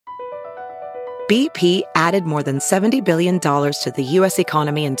BP added more than $70 billion to the U.S.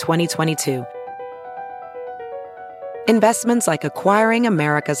 economy in 2022. Investments like acquiring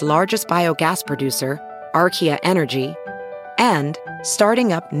America's largest biogas producer, Archaea Energy, and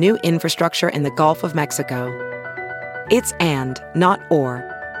starting up new infrastructure in the Gulf of Mexico. It's and, not or.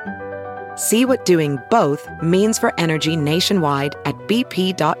 See what doing both means for energy nationwide at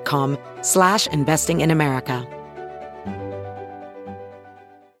bp.com/investing in America.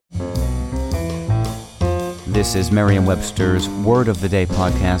 This is Merriam-Webster's Word of the Day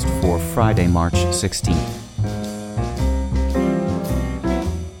podcast for Friday, March 16th.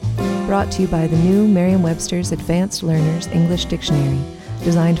 Brought to you by the new Merriam-Webster's Advanced Learners English Dictionary,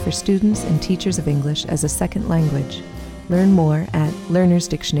 designed for students and teachers of English as a second language. Learn more at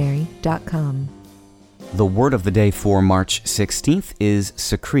learnersdictionary.com. The word of the day for March 16th is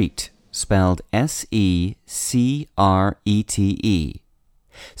secrete, spelled S-E-C-R-E-T-E.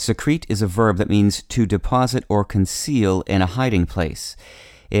 Secrete is a verb that means to deposit or conceal in a hiding place.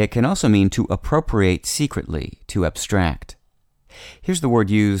 It can also mean to appropriate secretly, to abstract. Here's the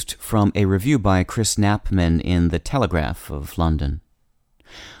word used from a review by Chris Knapman in the Telegraph of London.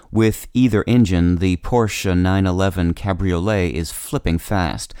 With either engine, the Porsche 911 Cabriolet is flipping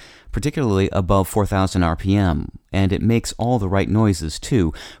fast, particularly above 4,000 RPM, and it makes all the right noises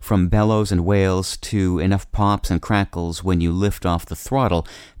too, from bellows and wails to enough pops and crackles when you lift off the throttle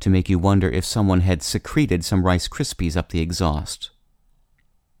to make you wonder if someone had secreted some Rice Krispies up the exhaust.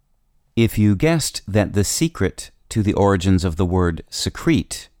 If you guessed that the secret to the origins of the word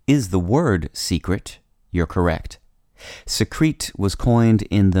secrete is the word secret, you're correct. Secrete was coined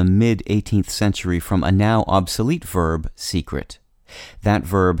in the mid-18th century from a now obsolete verb, secret. That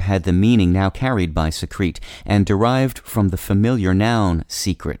verb had the meaning now carried by secrete and derived from the familiar noun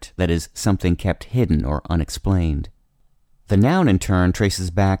secret, that is, something kept hidden or unexplained. The noun, in turn, traces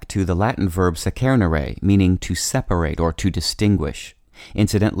back to the Latin verb secernere, meaning to separate or to distinguish.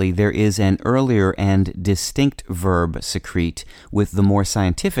 Incidentally, there is an earlier and distinct verb, secrete, with the more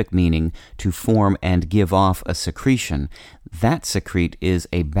scientific meaning to form and give off a secretion. That secrete is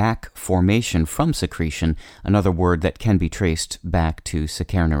a back formation from secretion, another word that can be traced back to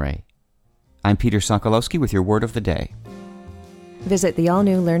secernere. I'm Peter Sokolowski with your Word of the Day. Visit the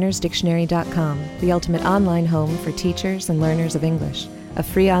all-new learnersdictionary.com, the ultimate online home for teachers and learners of English. A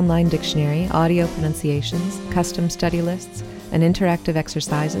free online dictionary, audio pronunciations, custom study lists, and interactive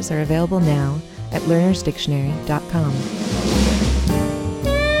exercises are available now at learnersdictionary.com.